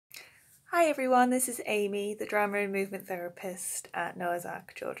Hi everyone, this is Amy, the drama and movement therapist at Noah's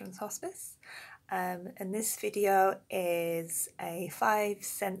Ark Children's Hospice. And this video is a 5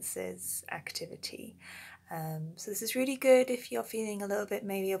 senses activity. So this is really good if you're feeling a little bit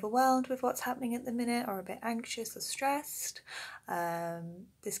maybe overwhelmed with what's happening at the minute or a bit anxious or stressed.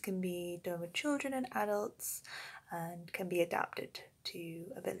 This can be done with children and adults and can be adapted to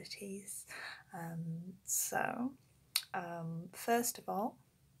abilities. First of all,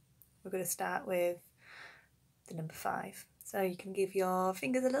 we're going to start with the number 5. So you can give your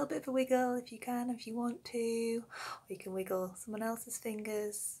fingers a little bit of a wiggle if you can, if you want to, or you can wiggle someone else's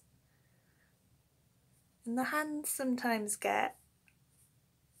fingers. And the hands sometimes get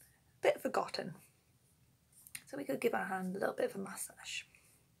a bit forgotten. So we could give our hand a little bit of a massage.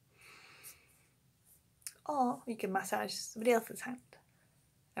 Or you can massage somebody else's hand.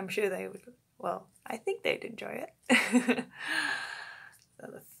 I'm sure they would, well, I think they'd enjoy it. So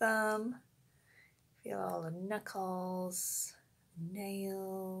the thumb. Feel all the knuckles,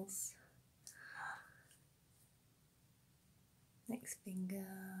 nails, next finger,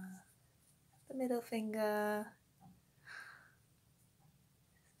 the middle finger,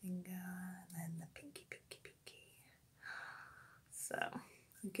 and then the pinky. So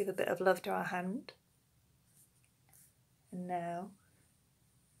we'll give a bit of love to our hand. And now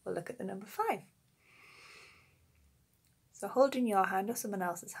we'll look at the number 5. So holding your hand or someone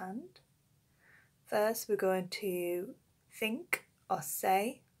else's hand, first we're going to think or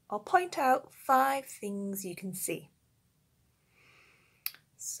say or point out 5 things you can see.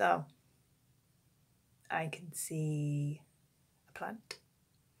 So I can see a plant,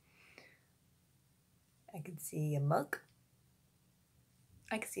 I can see a mug,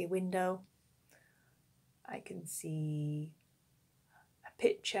 I can see a window, I can see a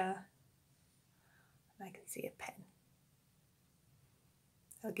picture, and I can see a pen.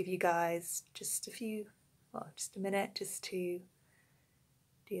 I'll give you guys just a minute just to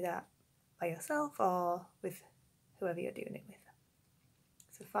do that by yourself or with whoever you're doing it with.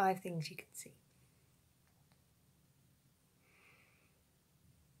 So 5 things you can see.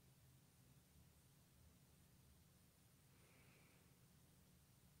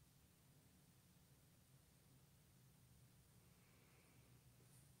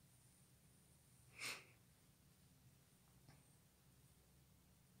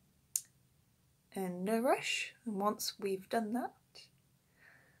 And no rush. And once we've done that,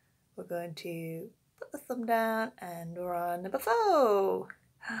 we're going to put the thumb down and we're on number 4.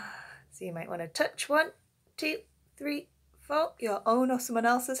 So you might want to touch 1, 2, 3, 4, your own or someone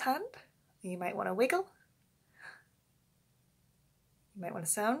else's hand. You might want to wiggle. You might want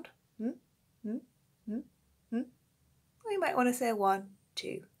to sound. Or you might want to say 1,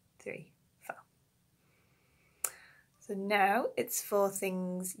 2, 3, 4. So now it's 4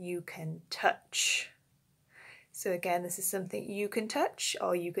 things you can touch. So again, this is something you can touch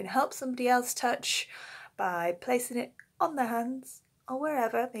or you can help somebody else touch by placing it on their hands or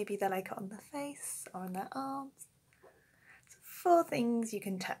wherever. Maybe they like it on their face or on their arms. So 4 things you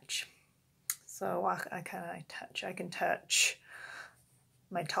can touch. So what can I touch? I can touch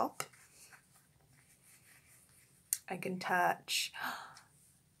my top. I can touch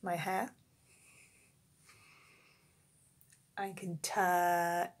my hair. I can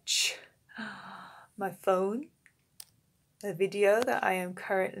touch my phone, the video that I am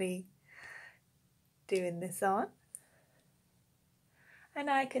currently doing this on. And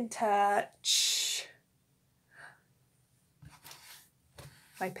I can touch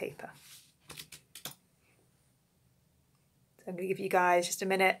my paper. So I'm going to give you guys just a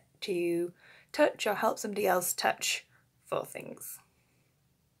minute to touch or help somebody else touch 4 things.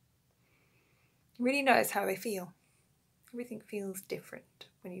 Really notice how they feel. Everything feels different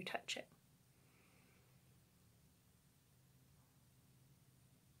when you touch it.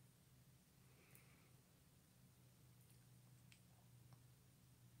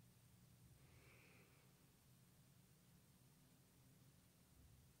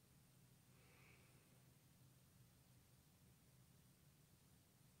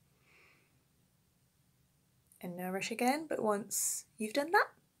 And no rush again, but once you've done that,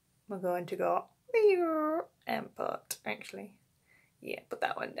 we're going to go and put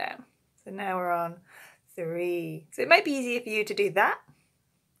that one down. So now we're on 3. So it might be easier for you to do that.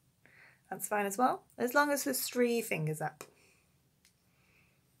 That's fine as well, as long as there's 3 fingers up.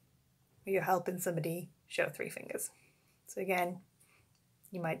 You're helping somebody show 3 fingers. So again,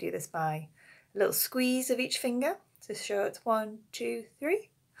 you might do this by a little squeeze of each finger to show it's 1, 2, 3.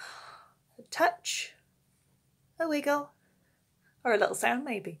 A touch, a wiggle, or a little sound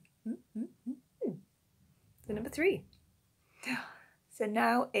maybe. So number 3. So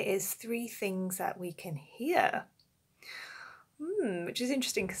now it is 3 things that we can hear. Which is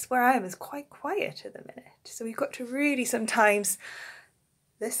interesting because where I am is quite quiet at the minute. So we've got to really sometimes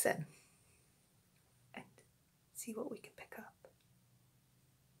listen and see what we can pick up.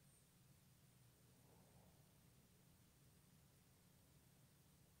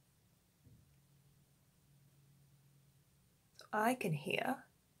 So I can hear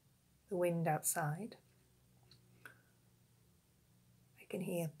the wind outside. I can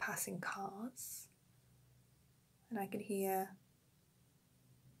hear passing cars. And I can hear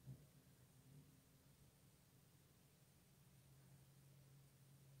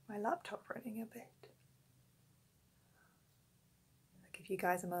my laptop running a bit. I'll give you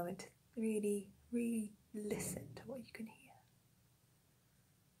guys a moment to really, really listen to what you can hear.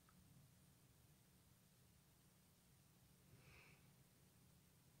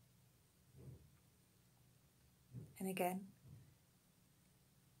 And again,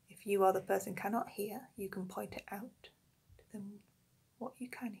 if you or the person cannot hear, you can point it out to them what you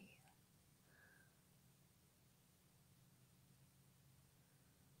can hear.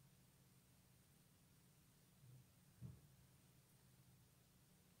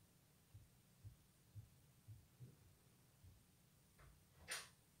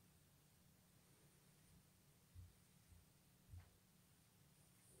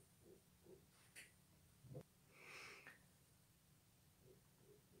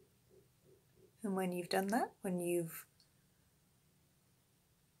 And when you've done that, when you've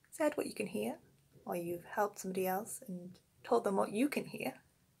said what you can hear, or you've helped somebody else and told them what you can hear,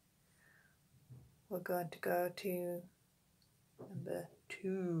 we're going to go to number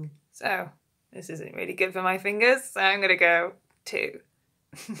 2. So this isn't really good for my fingers, so I'm going to go 2.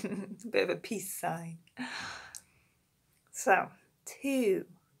 It's a bit of a peace sign. So 2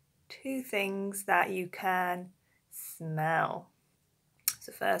 things that you can smell.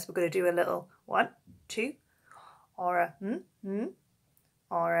 So first we're going to do a little 1, 2, or a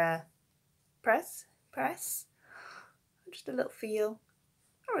or a press, just a little feel,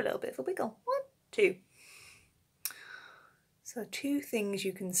 or a little bit of a wiggle. 1, 2. So 2 things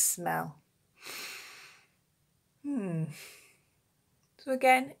you can smell. So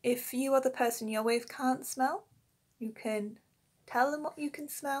again, if you or the person you're with can't smell, you can tell them what you can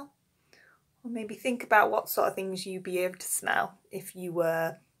smell, or maybe think about what sort of things you'd be able to smell if you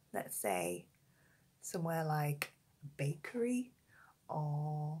were, let's say, somewhere like a bakery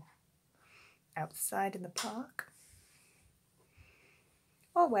or outside in the park,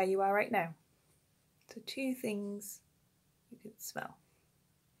 or where you are right now. So 2 things you can smell.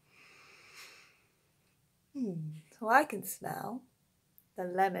 So I can smell the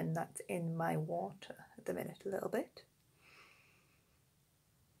lemon that's in my water at the minute a little bit.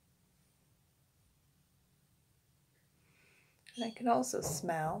 And I can also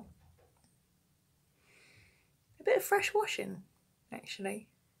smell a bit of fresh washing, actually,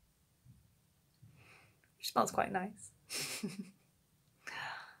 which smells quite nice.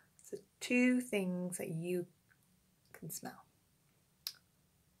 So 2 things that you can smell,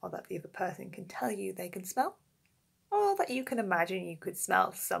 or that the other person can tell you they can smell, or that you can imagine you could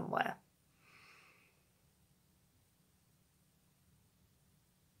smell somewhere.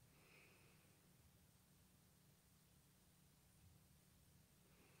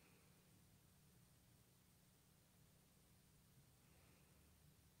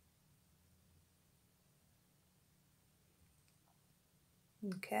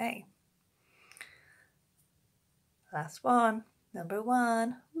 Okay. Last one, number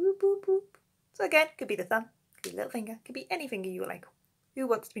 1. Whoop, whoop, whoop. So again, could be the thumb, could be the little finger, could be any finger you like. Who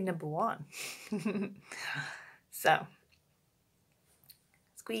wants to be number 1? So,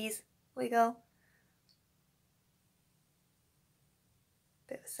 squeeze, wiggle,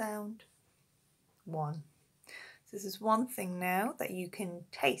 bit of sound. 1. So this is 1 thing now that you can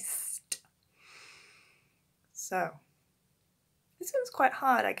taste. So, this one's quite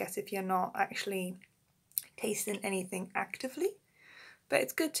hard, I guess, if you're not actually tasting anything actively, but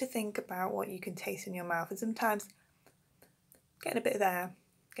it's good to think about what you can taste in your mouth, and sometimes getting a bit of air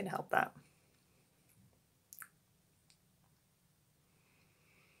can help that.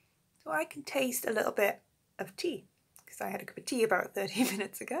 So I can taste a little bit of tea, because I had a cup of tea about 30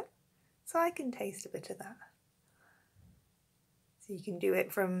 minutes ago, so I can taste a bit of that. So you can do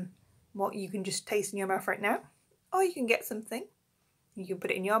it from what you can just taste in your mouth right now, or you can get something, you can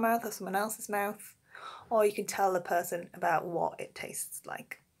put it in your mouth or someone else's mouth, or you can tell the person about what it tastes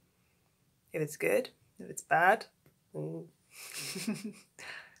like. If it's good, if it's bad. 1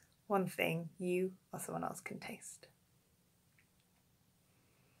 thing you or someone else can taste.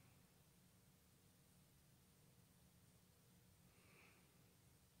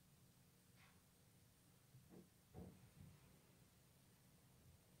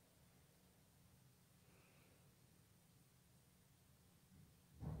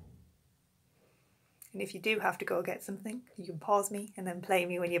 And if you do have to go get something, you can pause me and then play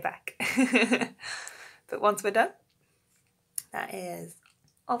me when you're back. But once we're done, that is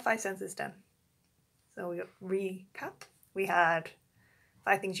all 5 senses done. So we recap. We had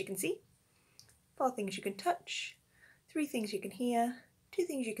 5 things you can see, 4 things you can touch, 3 things you can hear, 2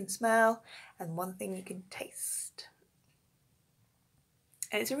 things you can smell, and 1 thing you can taste.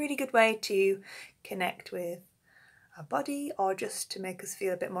 And it's a really good way to connect with our body, or just to make us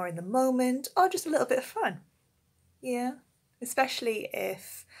feel a bit more in the moment, or just a little bit of fun. Yeah, especially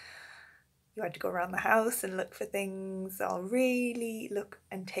if you had to go around the house and look for things, or really look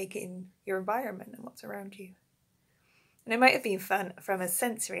and take in your environment and what's around you. And it might have been fun from a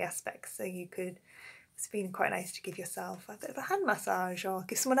sensory aspect, so it's been quite nice to give yourself a bit of a hand massage, or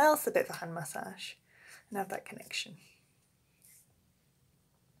give someone else a bit of a hand massage and have that connection.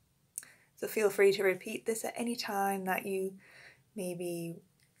 So feel free to repeat this at any time that you maybe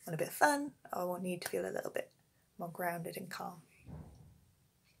want a bit of fun or need to feel a little bit more grounded and calm.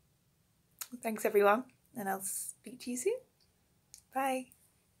 Thanks everyone, and I'll speak to you soon. Bye.